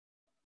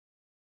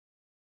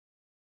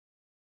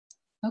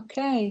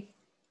Okay,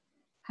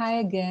 hi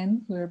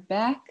again. We're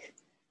back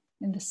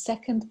in the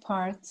second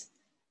part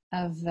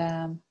of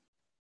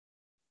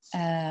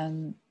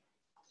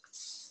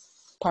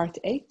part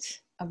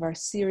 8 of our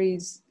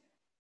series,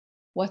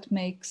 What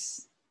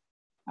Makes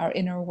Our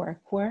Inner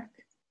Work Work?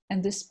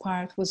 And this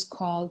part was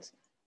called,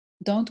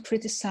 Don't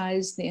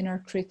Criticize the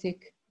Inner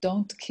Critic,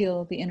 Don't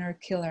Kill the Inner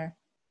Killer,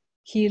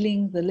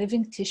 Healing the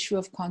Living Tissue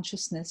of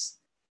Consciousness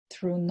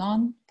through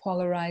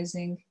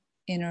Non-Polarizing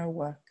Inner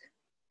Work.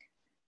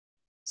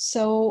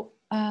 So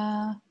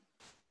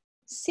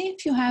see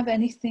if you have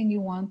anything you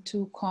want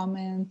to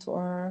comment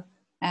or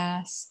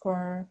ask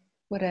or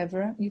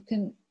whatever. You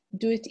can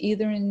do it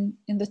either in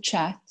the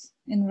chat,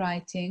 in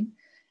writing.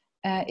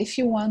 If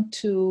you want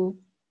to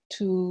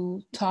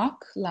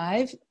talk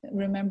live,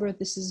 remember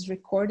this is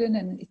recorded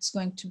and it's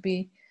going to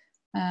be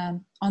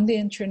on the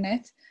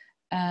internet.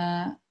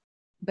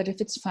 But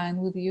if it's fine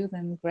with you,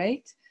 then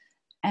great.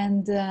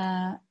 And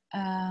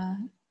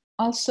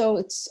also,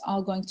 it's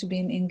all going to be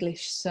in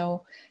English,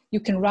 so you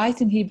can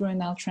write in Hebrew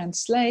and I'll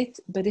translate,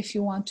 but if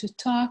you want to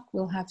talk,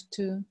 we'll have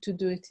to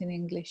do it in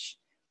English.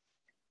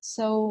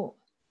 So,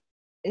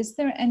 is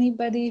there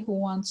anybody who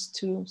wants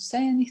to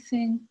say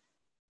anything?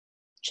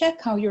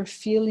 Check how you're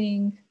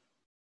feeling.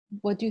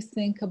 What do you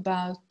think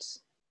about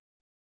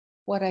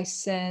what I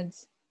said?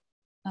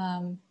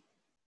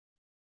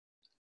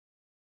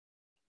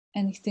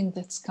 Anything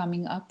that's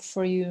coming up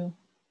for you?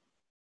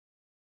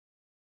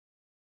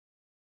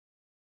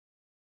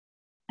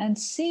 And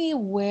see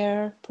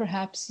where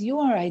perhaps you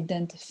are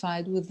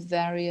identified with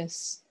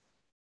various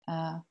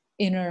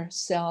inner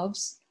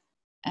selves.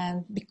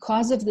 And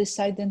because of this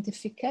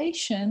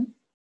identification,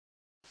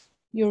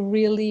 you're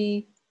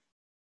really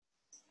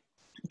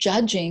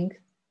judging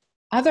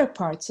other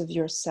parts of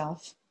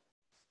yourself.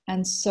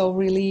 And so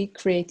really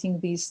creating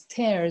these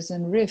tears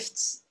and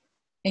rifts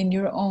in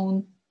your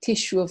own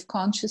tissue of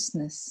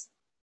consciousness,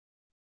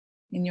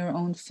 in your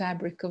own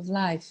fabric of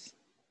life.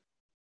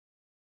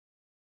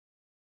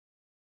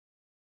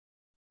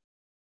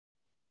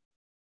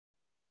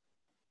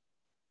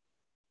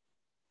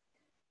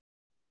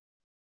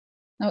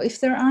 Now,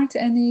 if there aren't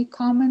any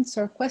comments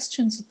or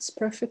questions, it's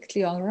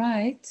perfectly all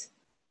right.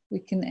 We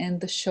can end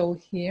the show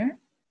here,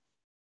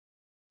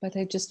 but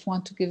I just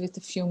want to give it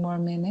a few more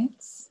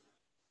minutes.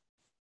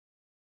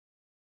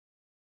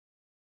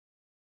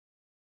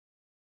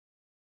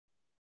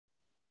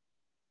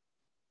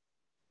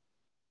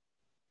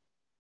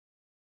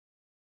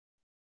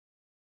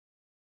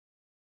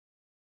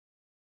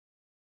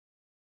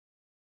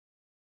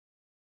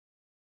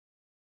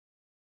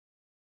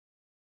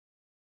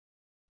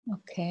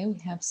 Okay, we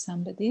have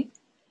somebody.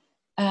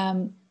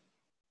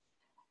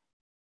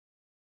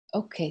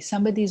 Okay,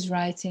 somebody's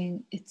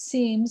writing, it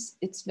seems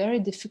it's very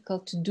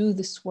difficult to do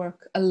this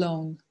work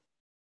alone.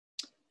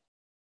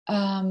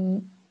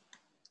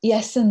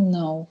 Yes and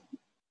no.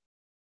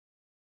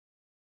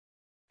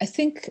 I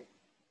think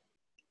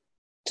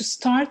to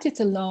start it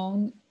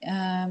alone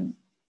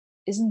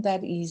isn't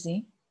that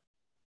easy.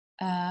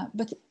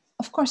 But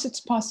of course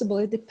it's possible.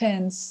 It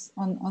depends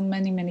on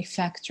many, many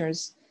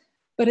factors.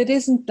 But it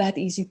isn't that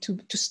easy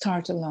to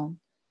start alone.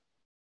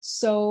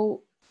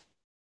 So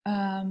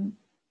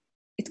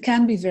it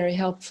can be very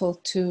helpful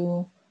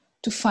to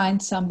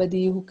find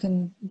somebody who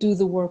can do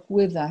the work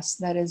with us,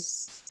 that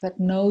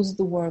knows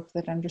the work,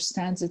 that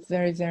understands it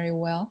very, very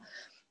well.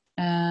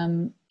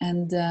 And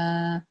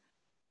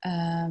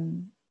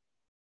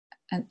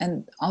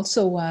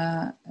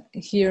also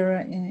here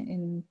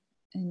in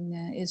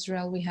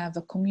Israel, we have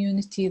a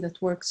community that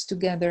works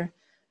together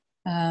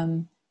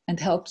and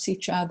helps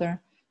each other.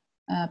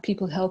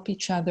 People help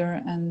each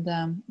other, and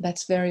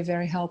that's very,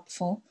 very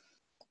helpful.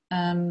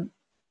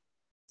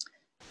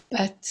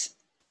 But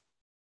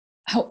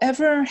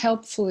however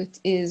helpful it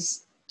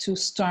is to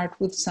start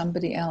with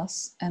somebody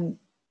else, and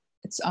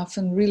it's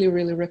often really,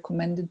 really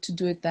recommended to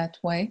do it that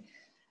way,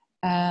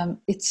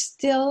 it's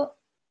still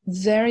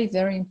very,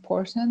 very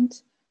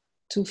important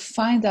to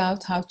find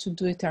out how to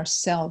do it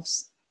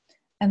ourselves.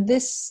 And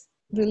this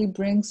really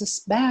brings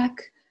us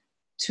back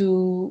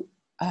to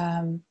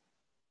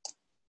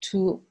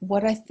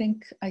what I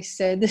think I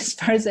said, as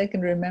far as I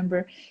can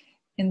remember,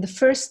 in the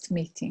first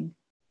meeting,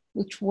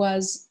 which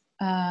was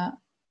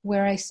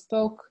where I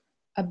spoke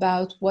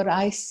about what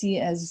I see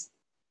as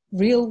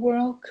real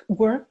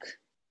work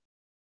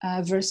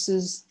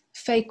versus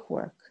fake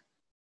work.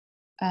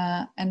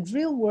 And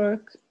real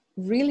work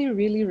really,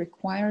 really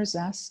requires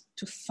us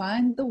to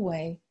find the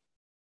way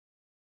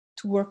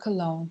to work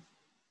alone.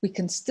 We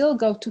can still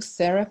go to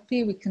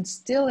therapy. We can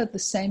still at the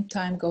same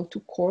time go to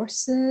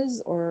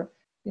courses or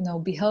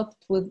be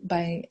helped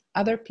by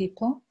other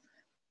people.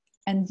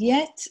 And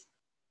yet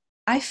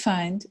I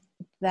find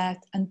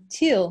that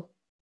until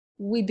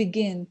we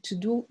begin to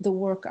do the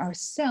work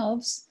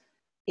ourselves,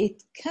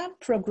 it can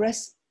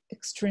progress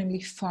extremely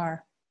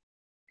far.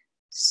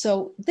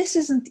 So this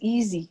isn't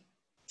easy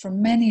for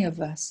many of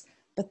us,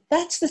 but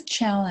that's the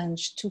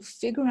challenge, to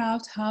figure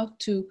out how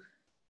to,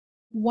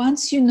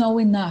 once you know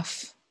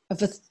enough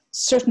of a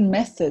certain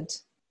method,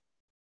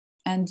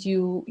 and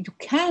you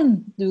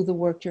can do the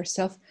work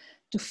yourself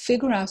to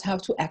figure out how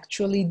to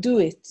actually do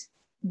it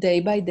day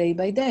by day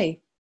by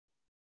day.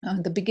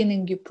 In the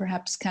beginning, you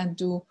perhaps can't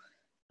do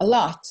a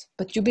lot,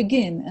 but you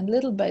begin, and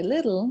little by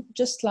little,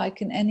 just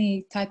like in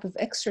any type of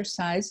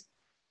exercise,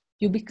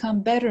 you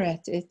become better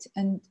at it,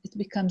 and it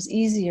becomes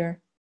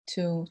easier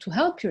to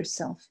help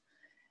yourself.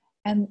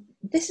 And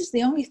this is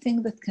the only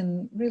thing that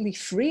can really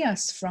free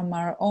us from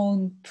our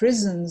own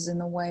prisons in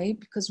a way,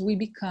 because we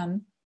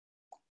become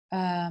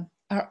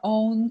our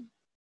own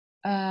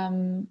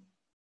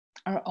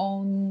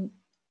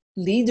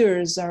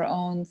leaders, our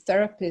own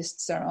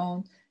therapists, our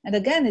own. And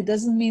again, it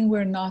doesn't mean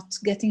we're not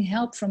getting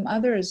help from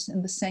others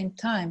in the same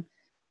time,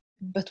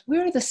 but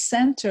we're the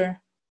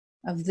center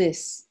of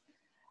this.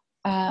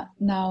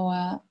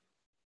 Now,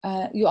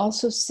 you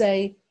also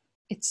say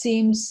it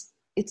seems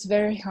it's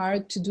very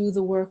hard to do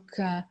the work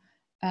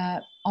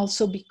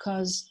also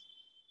because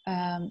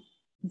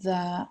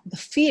the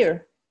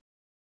fear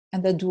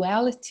and the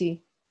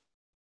duality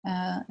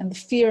and the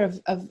fear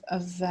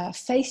of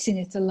facing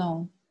it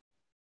alone.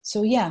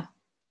 So yeah,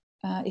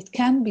 it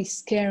can be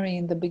scary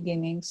in the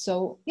beginning.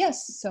 So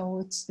yes, so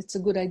it's a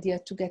good idea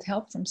to get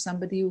help from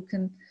somebody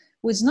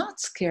who is not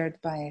scared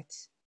by it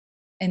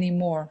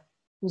anymore,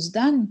 who's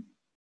done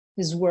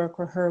his work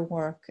or her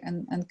work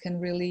and can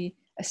really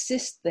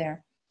assist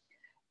there.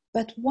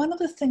 But one of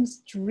the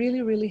things that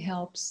really, really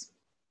helps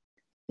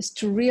is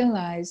to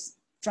realize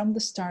from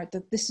the start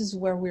that this is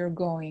where we're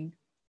going.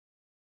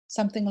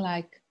 Something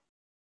like,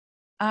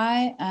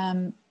 I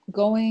am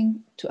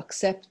going to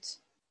accept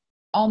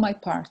all my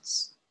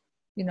parts.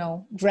 You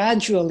know,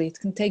 gradually, it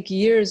can take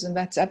years, and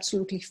that's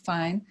absolutely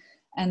fine.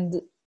 And,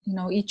 you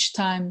know, each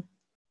time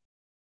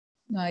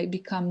I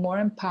become more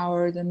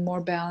empowered and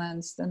more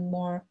balanced and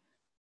more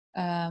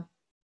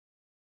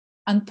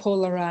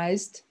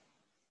unpolarized,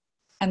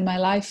 and my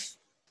life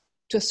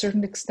to a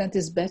certain extent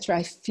is better.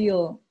 I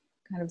feel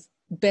kind of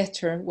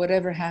better,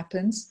 whatever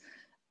happens.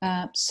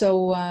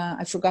 So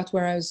I forgot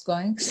where I was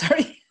going,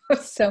 sorry.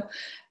 So,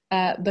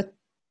 but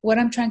what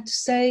I'm trying to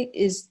say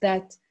is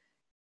that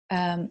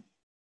I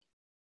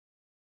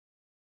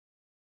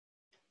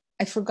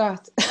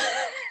forgot.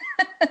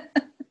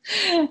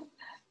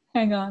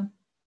 Hang on,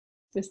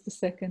 just a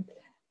second.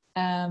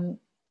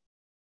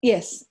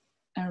 Yes,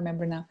 I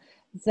remember now.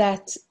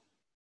 That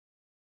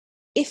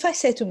if I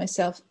say to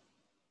myself,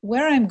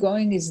 where I'm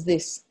going is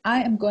this,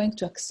 I am going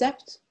to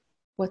accept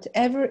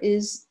whatever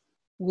is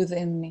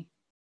within me.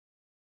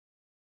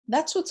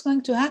 That's what's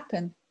going to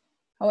happen,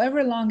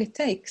 however long it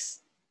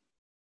takes.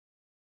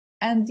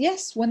 And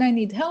yes, when I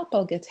need help,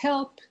 I'll get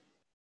help.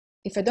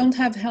 If I don't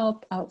have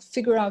help, I'll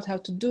figure out how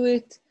to do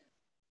it.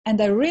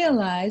 And I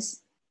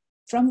realize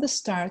from the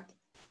start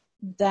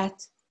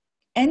that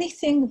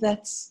anything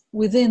that's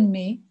within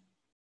me,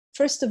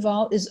 first of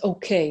all, is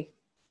okay.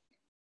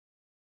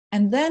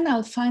 And then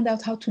I'll find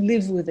out how to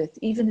live with it,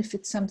 even if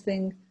it's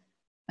something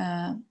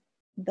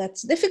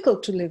that's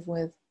difficult to live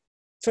with.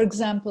 For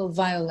example,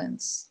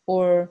 violence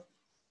or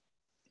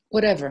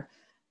whatever.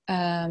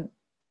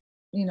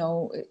 You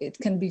know, it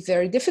can be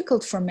very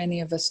difficult for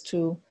many of us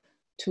to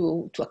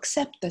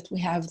accept that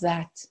we have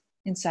that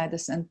inside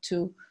us, and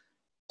to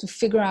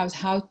figure out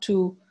how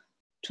to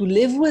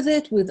live with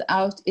it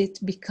without it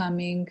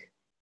becoming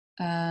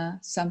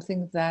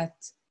something that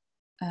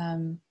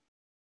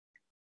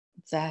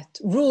that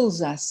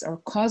rules us or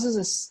causes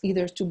us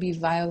either to be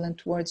violent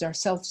towards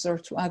ourselves or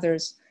to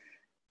others.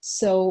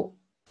 So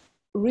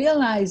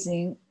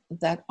realizing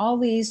that all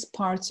these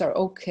parts are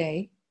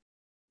okay,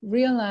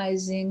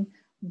 realizing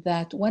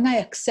that when I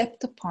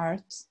accept a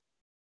part,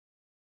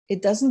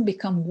 it doesn't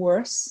become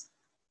worse,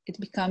 it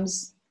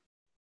becomes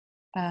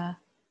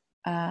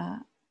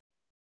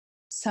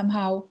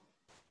somehow,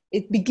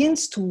 it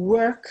begins to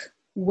work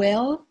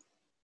well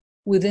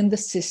within the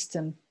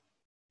system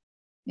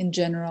in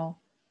general.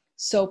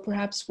 So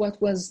perhaps what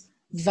was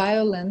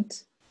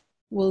violent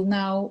will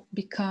now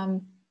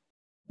become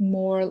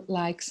more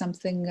like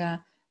something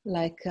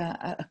like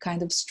a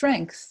kind of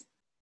strength,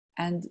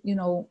 and, you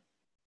know,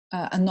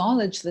 a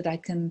knowledge that I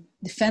can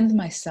defend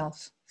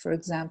myself, for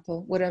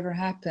example, whatever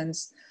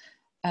happens.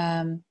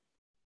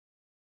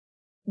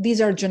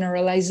 These are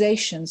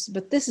generalizations,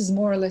 but this is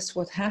more or less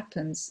what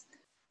happens.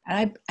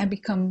 And I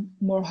become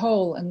more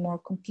whole and more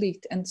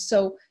complete. And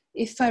so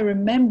if I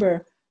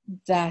remember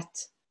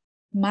that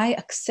my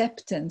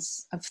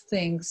acceptance of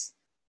things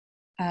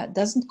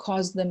doesn't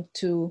cause them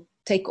to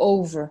take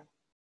over,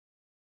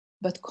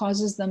 but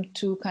causes them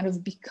to kind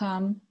of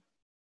become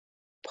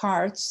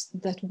parts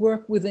that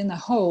work within a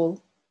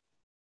whole,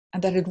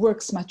 and that it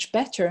works much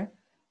better,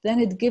 then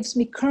it gives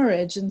me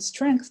courage and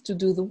strength to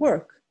do the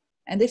work.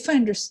 And if I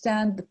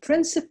understand the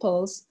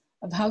principles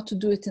of how to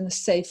do it in a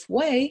safe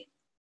way,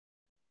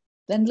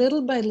 then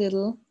little by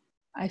little,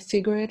 I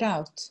figure it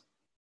out.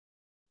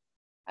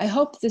 I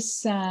hope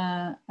this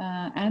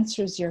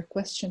answers your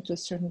question to a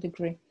certain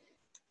degree.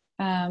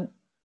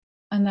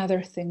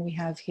 Another thing we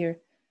have here.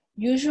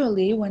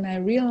 Usually when I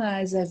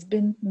realize I've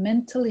been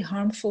mentally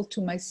harmful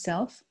to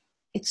myself,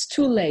 it's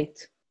too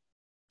late.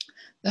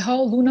 The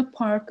whole Luna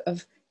Park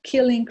of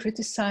killing,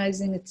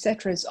 criticizing,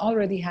 etc. is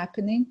already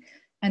happening,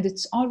 and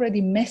it's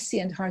already messy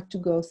and hard to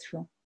go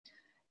through.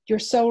 You're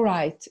so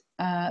right.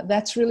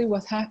 That's really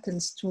what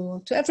happens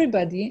to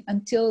everybody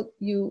until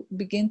you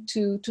begin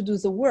to do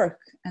the work,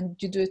 and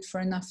you do it for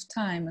enough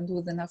time and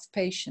with enough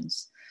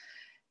patience.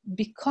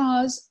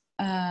 Because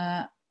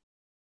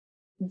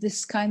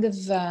this kind of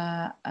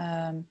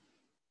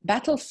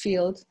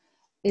battlefield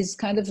is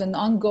kind of an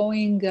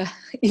ongoing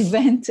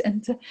event,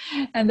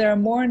 and there are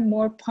more and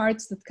more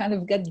parts that kind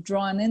of get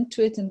drawn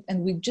into it, and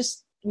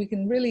we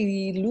can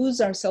really lose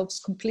ourselves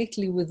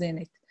completely within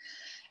it.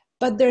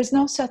 But there's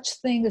no such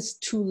thing as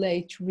too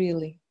late,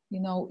 really.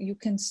 You know, you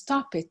can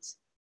stop it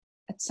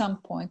at some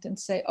point and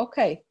say,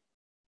 okay,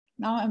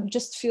 now I'm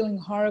just feeling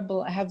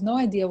horrible. I have no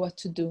idea what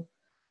to do.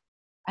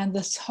 And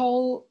this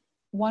whole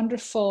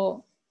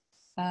wonderful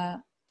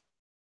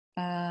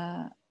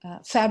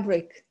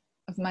fabric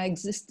of my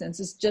existence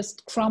is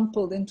just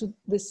crumpled into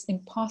this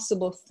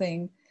impossible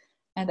thing.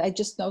 And I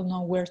just don't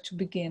know where to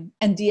begin.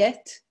 And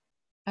yet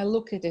I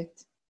look at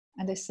it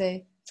and I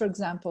say, for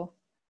example,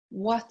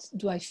 what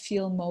do I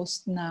feel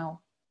most now?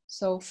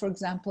 So for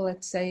example,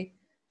 let's say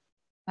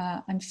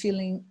I'm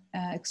feeling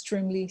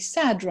extremely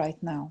sad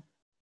right now.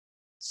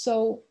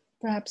 So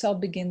perhaps I'll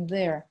begin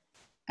there,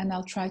 and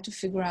I'll try to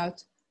figure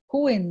out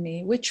who in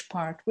me, which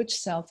part, which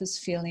self is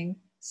feeling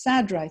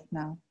sad right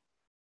now.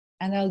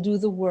 And I'll do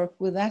the work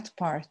with that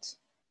part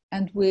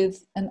and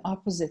with an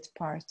opposite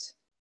part,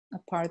 a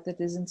part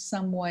that is in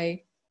some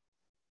way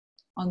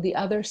on the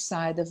other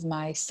side of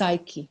my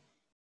psyche,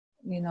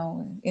 you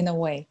know, in a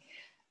way.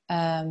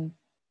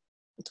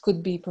 It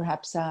could be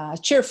perhaps a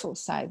cheerful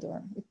side,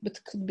 but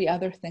it could be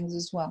other things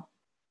as well.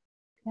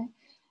 Okay?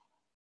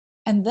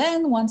 And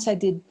then once I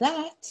did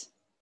that,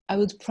 I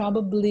would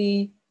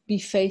probably be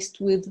faced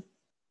with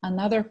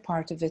another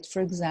part of it.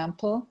 For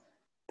example,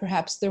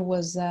 perhaps there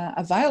was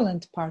a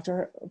violent part,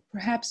 or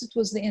perhaps it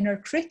was the inner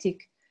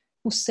critic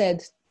who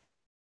said,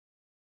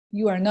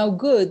 you are no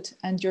good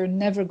and you're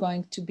never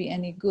going to be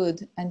any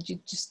good, and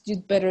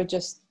you'd better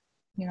just,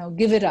 you know,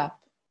 give it up.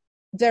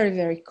 Very,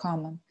 very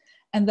common.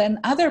 And then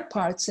other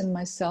parts in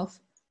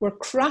myself were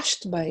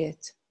crushed by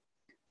it.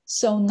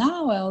 So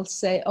now I'll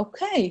say,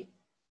 okay,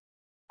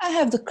 I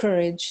have the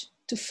courage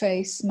to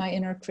face my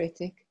inner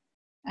critic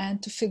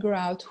and to figure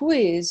out who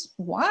he is,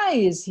 why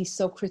is he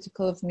so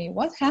critical of me?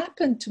 What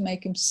happened to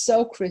make him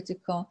so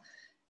critical?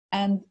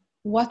 And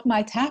what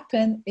might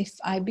happen if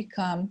I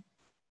become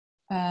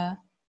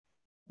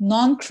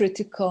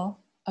non-critical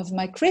of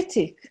my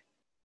critic?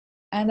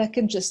 And I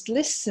can just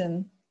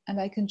listen, and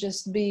I can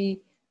just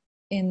be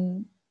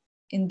in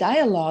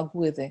dialogue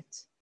with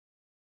it.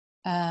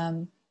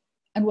 And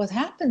what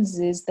happens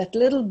is that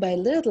little by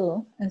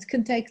little, and it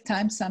can take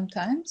time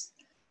sometimes,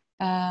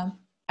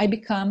 I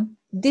become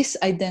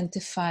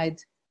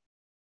disidentified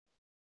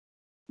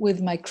with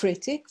my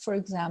critic, for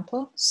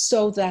example,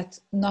 so that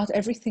not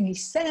everything he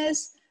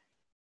says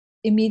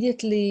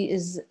immediately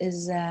is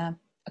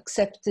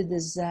accepted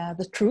as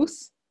the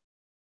truth.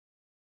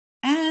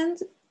 And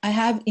I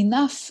have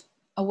enough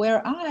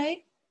aware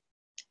eye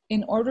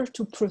in order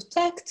to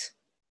protect,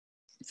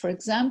 for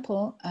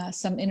example,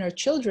 some inner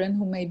children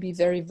who may be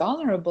very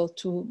vulnerable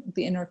to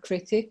the inner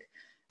critic.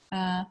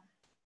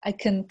 I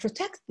can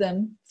protect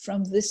them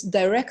from this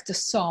direct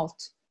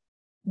assault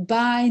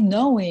by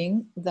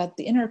knowing that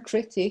the inner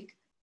critic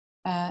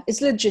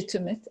is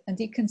legitimate, and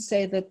he can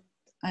say that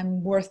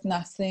I'm worth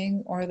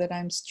nothing, or that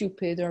I'm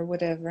stupid, or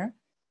whatever.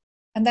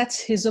 And that's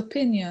his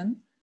opinion,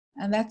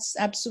 and that's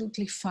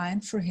absolutely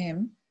fine for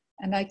him.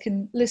 And I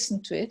can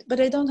listen to it, but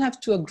I don't have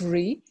to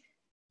agree.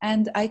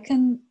 And I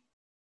can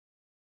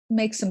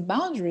make some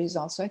boundaries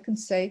also. I can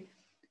say,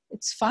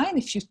 it's fine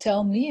if you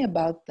tell me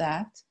about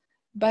that,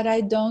 but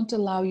I don't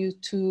allow you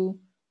to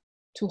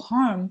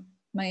harm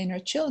my inner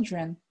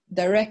children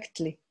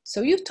directly.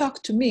 So you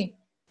talk to me.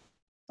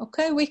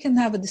 Okay, we can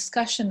have a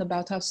discussion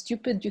about how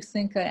stupid you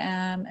think I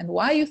am, and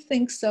why you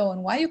think so,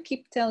 and why you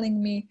keep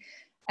telling me,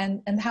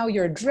 and how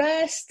you're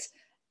dressed,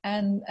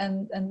 and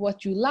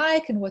what you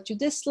like and what you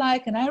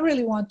dislike. And I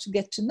really want to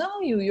get to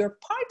know you. You're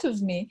part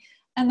of me.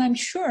 And I'm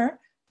sure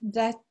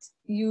that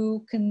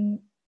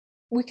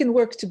we can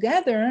work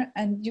together,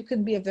 and you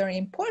can be a very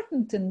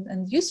important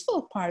and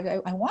useful part.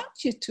 I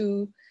want you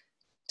to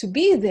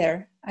be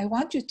there. I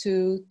want you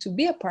to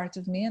be a part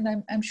of me,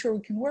 and I'm sure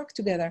we can work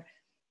together.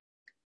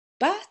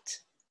 But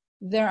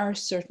there are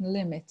certain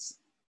limits.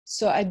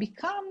 So I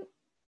become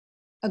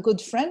a good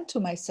friend to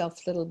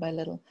myself little by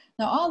little.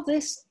 Now, all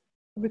this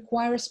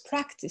requires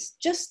practice.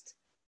 Just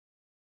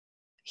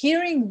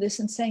hearing this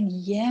and saying,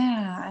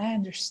 yeah, I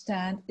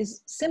understand,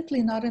 is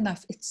simply not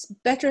enough. It's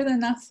better than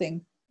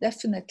nothing,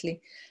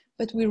 definitely.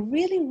 But we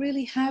really,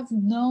 really have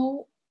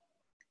no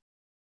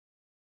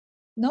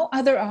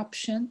other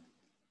option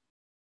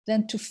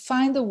than to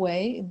find a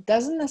way. It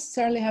doesn't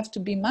necessarily have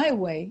to be my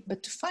way,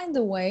 but to find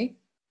a way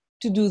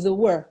to do the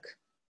work,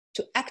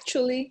 to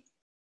actually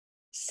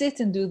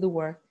sit and do the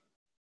work.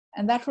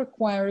 And that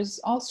requires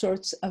all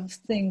sorts of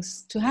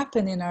things to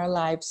happen in our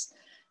lives.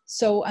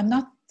 So I'm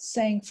not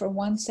saying for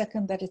 1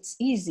 second that it's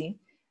easy,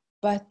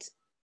 but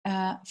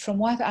from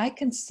what I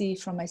can see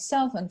from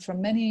myself and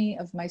from many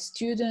of my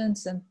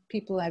students and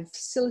people I've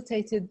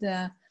facilitated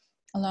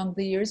along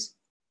the years,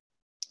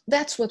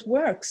 that's what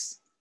works.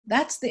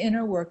 That's the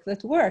inner work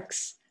that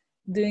works.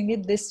 Doing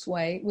it this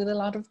way with a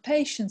lot of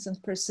patience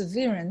and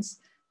perseverance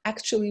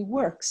actually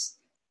works.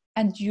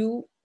 And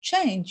you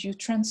change, you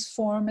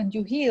transform, and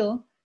you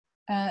heal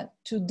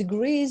to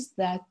degrees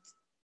that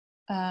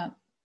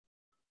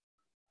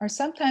are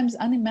sometimes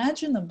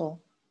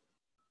unimaginable.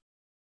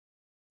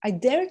 I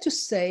dare to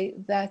say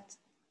that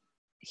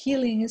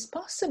healing is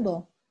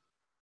possible.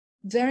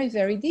 Very,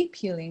 very deep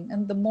healing.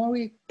 And the more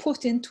we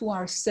put into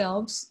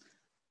ourselves,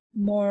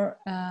 more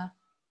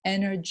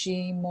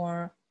energy,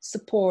 more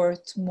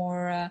support,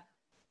 more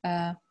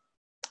time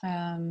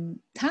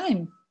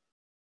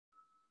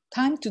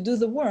to do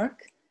the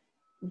work,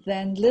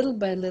 then little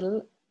by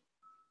little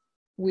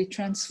we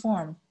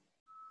transform.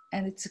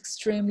 And it's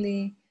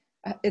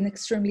an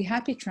extremely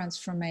happy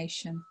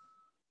transformation.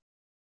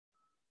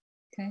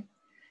 Okay.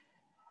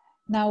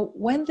 Now,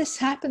 when this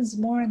happens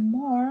more and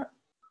more,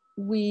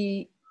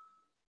 we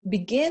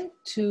begin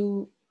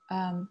to,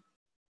 how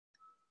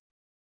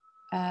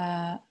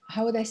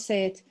would I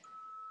say it,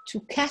 to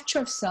catch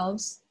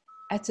ourselves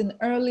at an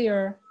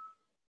earlier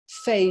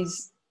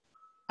phase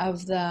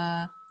of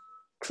the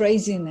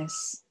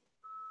craziness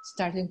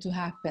starting to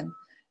happen.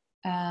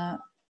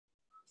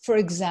 For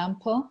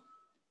example,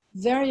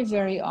 very,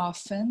 very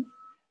often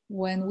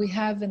when we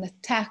have an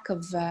attack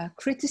of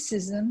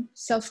criticism,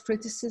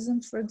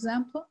 self-criticism, for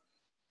example,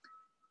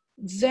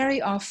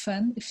 very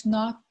often, if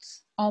not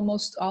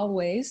almost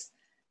always,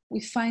 we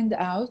find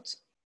out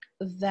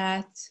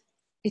that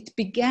it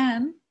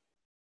began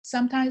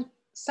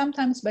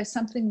sometimes by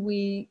something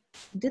we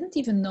didn't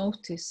even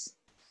notice,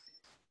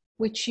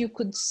 which you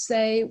could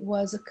say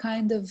was a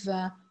kind of,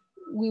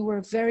 we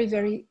were very,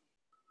 very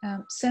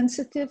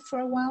sensitive for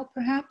a while,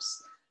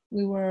 perhaps.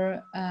 We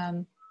were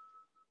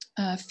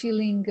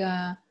feeling,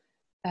 I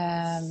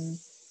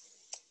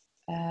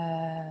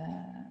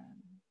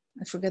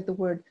forget the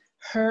word,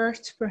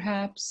 hurt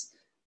perhaps,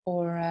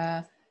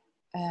 or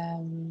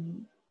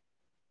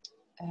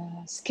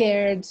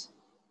scared.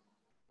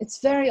 It's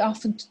very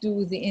often to do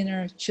with the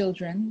inner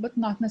children, but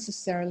not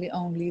necessarily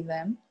only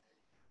them.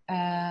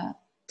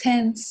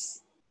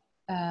 Tense,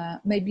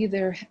 maybe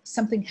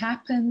something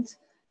happened,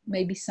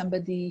 maybe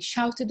somebody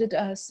shouted at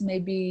us,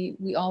 maybe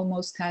we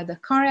almost had a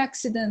car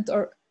accident,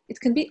 or it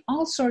can be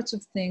all sorts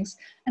of things,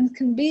 and it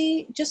can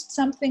be just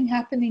something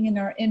happening in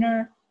our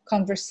inner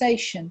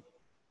conversation.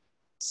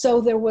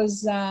 So there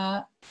was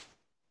an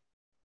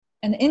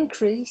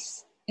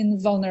increase in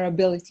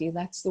vulnerability.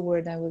 That's the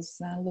word I was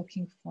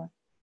looking for.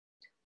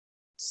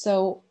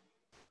 So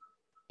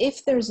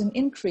if there's an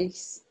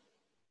increase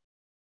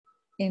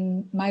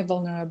in my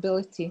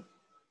vulnerability,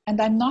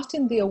 and I'm not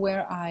in the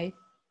aware eye,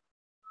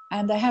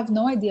 and I have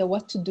no idea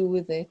what to do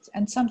with it,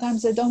 and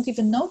sometimes I don't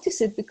even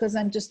notice it because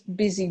I'm just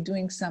busy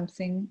doing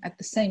something at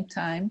the same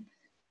time,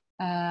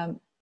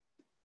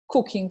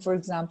 cooking, for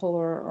example,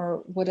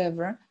 or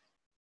whatever,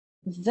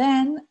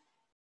 then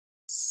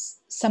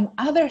some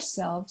other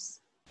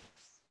selves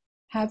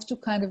have to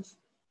kind of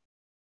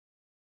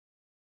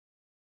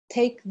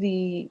take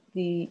the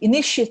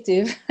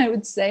initiative, I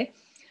would say,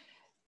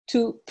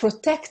 to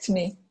protect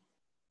me,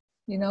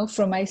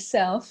 from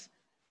myself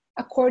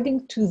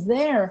according to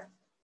their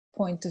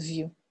point of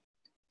view.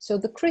 So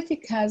the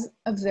critic has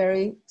a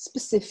very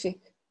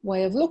specific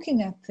way of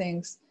looking at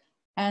things,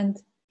 and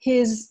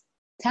his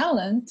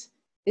talent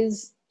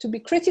is to be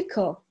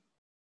critical.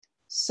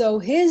 So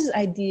his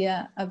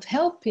idea of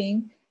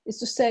helping is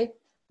to say,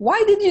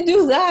 why did you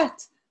do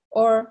that?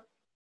 Or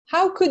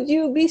how could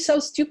you be so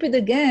stupid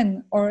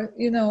again? Or,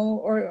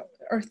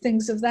 or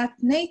things of that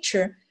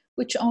nature,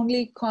 which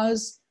only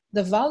cause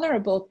the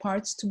vulnerable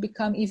parts to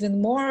become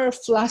even more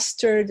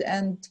flustered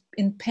and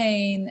in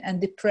pain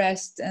and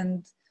depressed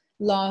and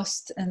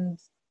lost and,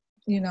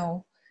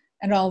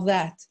 and all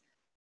that.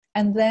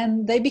 And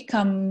then they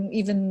become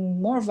even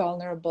more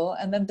vulnerable,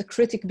 and then the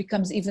critic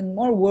becomes even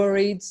more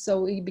worried,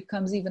 so he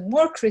becomes even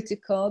more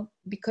critical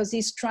because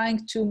he's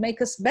trying to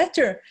make us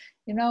better,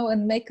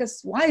 and make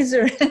us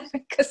wiser and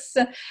make us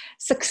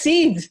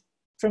succeed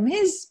from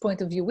his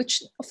point of view,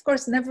 which of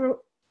course never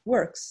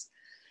works.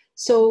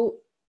 So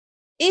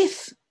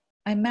if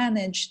I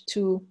manage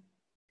to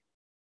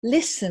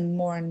listen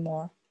more and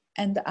more,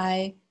 and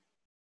I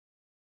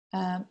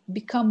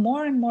become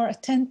more and more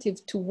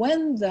attentive to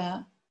when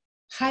the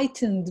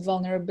heightened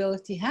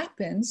vulnerability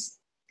happens,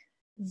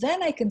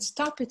 then I can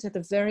stop it at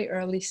a very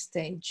early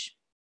stage.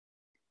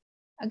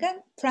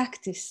 Again,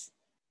 practice,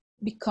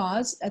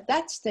 because at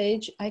that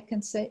stage I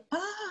can say,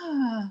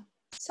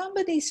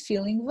 somebody's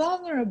feeling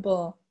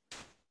vulnerable.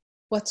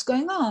 What's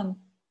going on?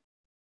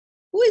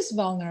 Who is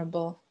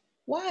vulnerable?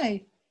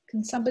 Why?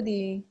 Can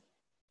somebody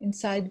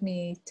inside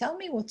me tell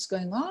me what's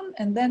going on?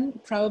 And then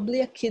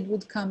probably a kid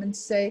would come and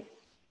say,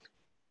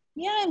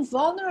 yeah, I'm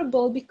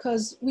vulnerable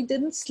because we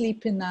didn't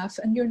sleep enough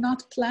and you're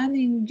not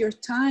planning your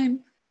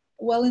time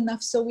well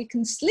enough so we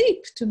can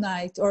sleep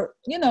tonight, or,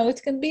 you know,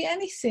 it can be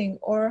anything.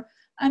 Or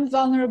I'm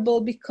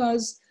vulnerable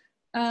because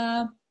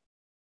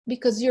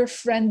your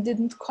friend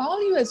didn't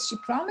call you as she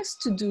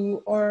promised to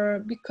do,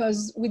 or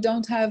because we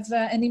don't have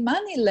any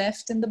money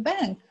left in the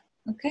bank.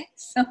 Okay,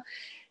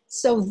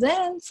 so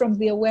then from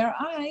the aware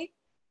eye,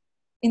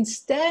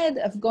 instead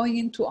of going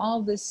into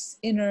all this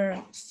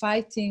inner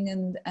fighting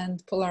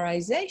and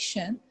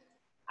polarization,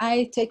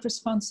 I take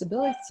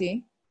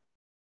responsibility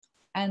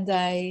and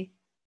I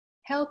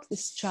help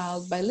this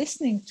child by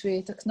listening to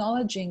it,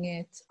 acknowledging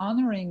it,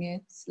 honoring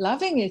it,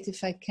 loving it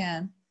if I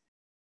can,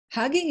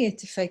 hugging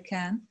it if I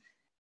can.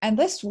 And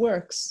this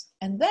works.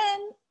 And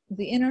then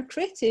the inner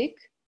critic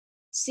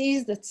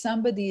sees that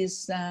somebody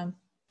is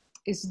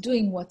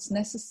doing what's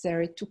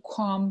necessary to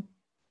calm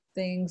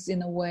things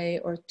in a way,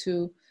 or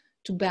to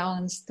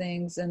balance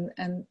things. And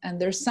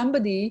there's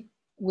somebody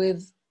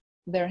with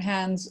their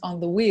hands on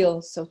the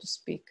wheel, so to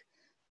speak.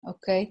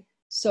 Okay.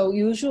 So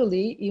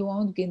usually you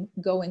won't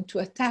go into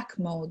attack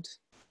mode.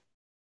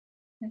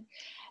 Okay?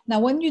 Now,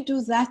 when you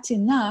do that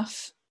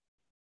enough,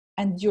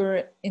 and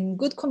you're in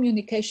good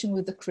communication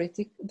with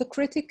the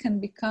critic can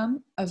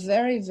become a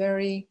very,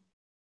 very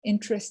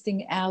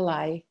interesting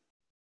ally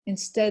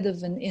instead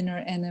of an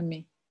inner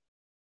enemy.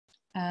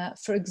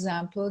 For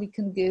example, he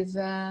can give,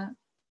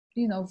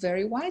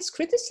 very wise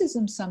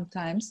criticism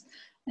sometimes.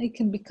 It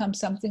can become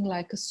something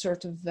like a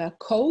sort of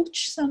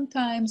coach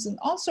sometimes, and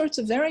all sorts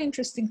of very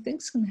interesting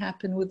things can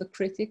happen with the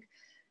critic.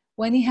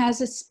 When he has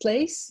his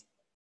place,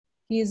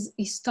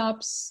 he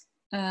stops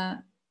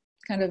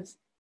kind of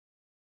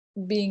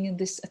being in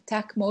this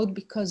attack mode,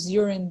 because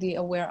you're in the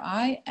aware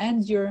eye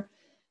and your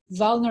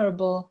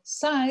vulnerable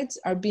sides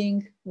are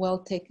being well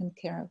taken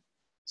care of.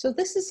 So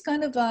this is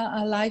kind of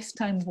a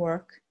lifetime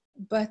work,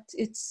 but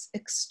it's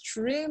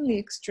extremely,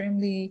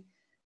 extremely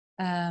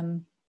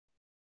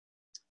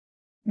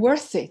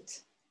worth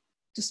it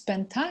to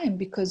spend time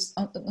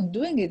on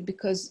doing it,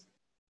 because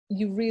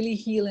you really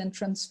heal and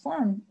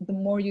transform the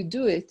more you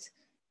do it.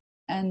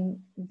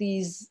 And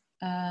these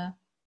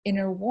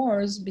inner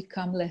wars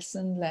become less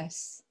and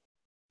less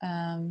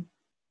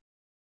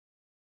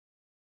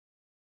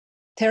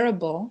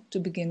terrible to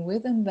begin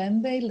with, and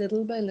then they,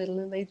 little by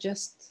little, they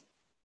just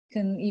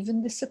can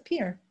even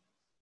disappear.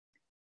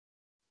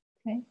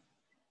 Okay,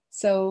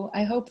 so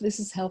I hope this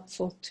is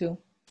helpful too.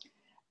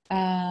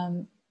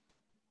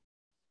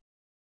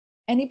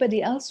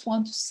 Anybody else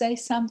want to say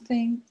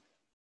something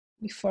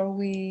before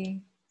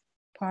we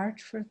part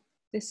for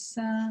this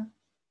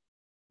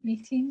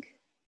meeting?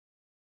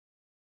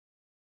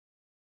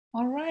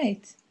 All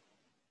right.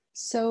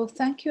 So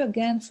thank you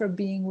again for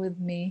being with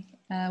me,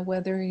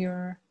 whether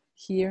you're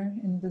here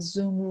in the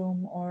Zoom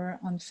room or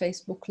on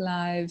Facebook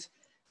Live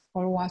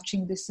or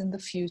watching this in the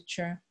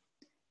future.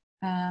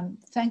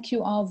 Thank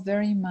you all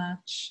very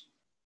much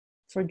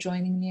for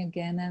joining me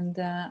again. And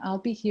I'll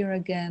be here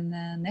again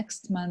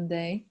next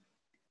Monday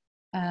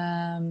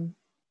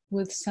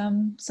with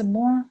some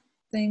more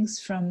things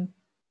from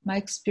my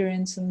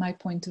experience and my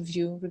point of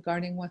view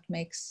regarding what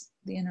makes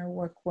the inner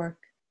work work.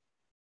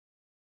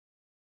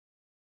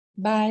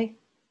 Bye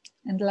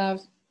and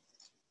love.